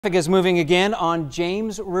Traffic is moving again on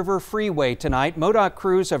James River Freeway tonight. MoDOT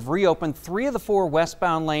crews have reopened 3 of the 4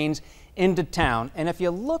 westbound lanes into town. And if you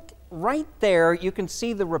look right there, you can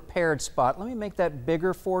see the repaired spot. Let me make that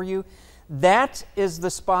bigger for you. That is the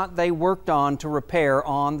spot they worked on to repair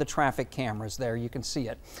on the traffic cameras there. You can see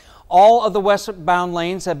it. All of the westbound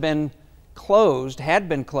lanes had been closed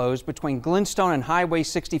between Glenstone and Highway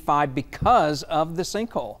 65 because of the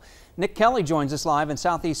sinkhole. Nick Kelly joins us live in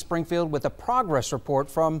Southeast Springfield with a progress report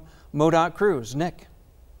from MoDOT crews. Nick.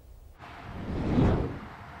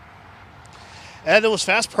 And there was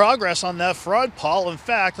fast progress on that front, Paul. In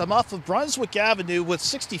fact, I'm off of Brunswick Avenue with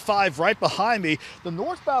 65 right behind me. The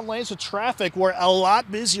northbound lanes of traffic were a lot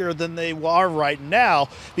busier than they are right now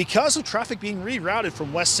because of traffic being rerouted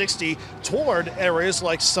from West 60 toward areas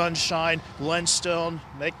like Sunshine, Glenstone,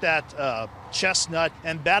 make that Chestnut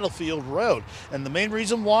and Battlefield Road. And the main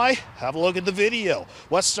reason why? Have a look at the video.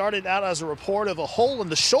 What started out as a report of a hole in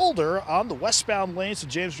the shoulder on the westbound lanes of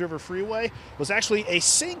James River Freeway was actually a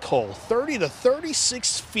sinkhole 30 to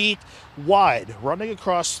 36 feet wide, running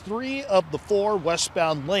across 3 of the 4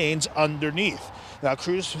 westbound lanes underneath. Now,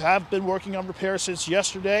 crews have been working on repairs since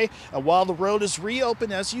yesterday, and while the road is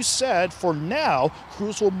reopened, as you said, for now,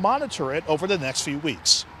 crews will monitor it over the next few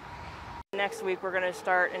weeks. Next week, we're going to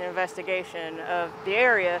start an investigation of the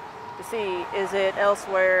area to see, is it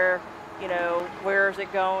elsewhere, you know, where is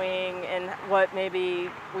it going, and what maybe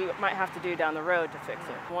we might have to do down the road to fix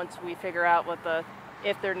it. Once we figure out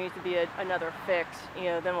if there needs to be another fix, you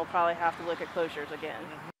know, then we'll probably have to look at closures again.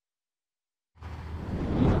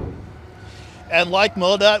 And like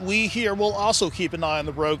MoDOT, we here will also keep an eye on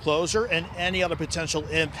the road closure and any other potential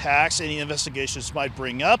impacts any investigations might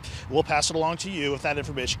bring up. We'll pass it along to you if that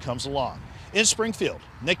information comes along. In Springfield,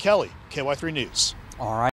 Nick Kelly, KY3 News. All right.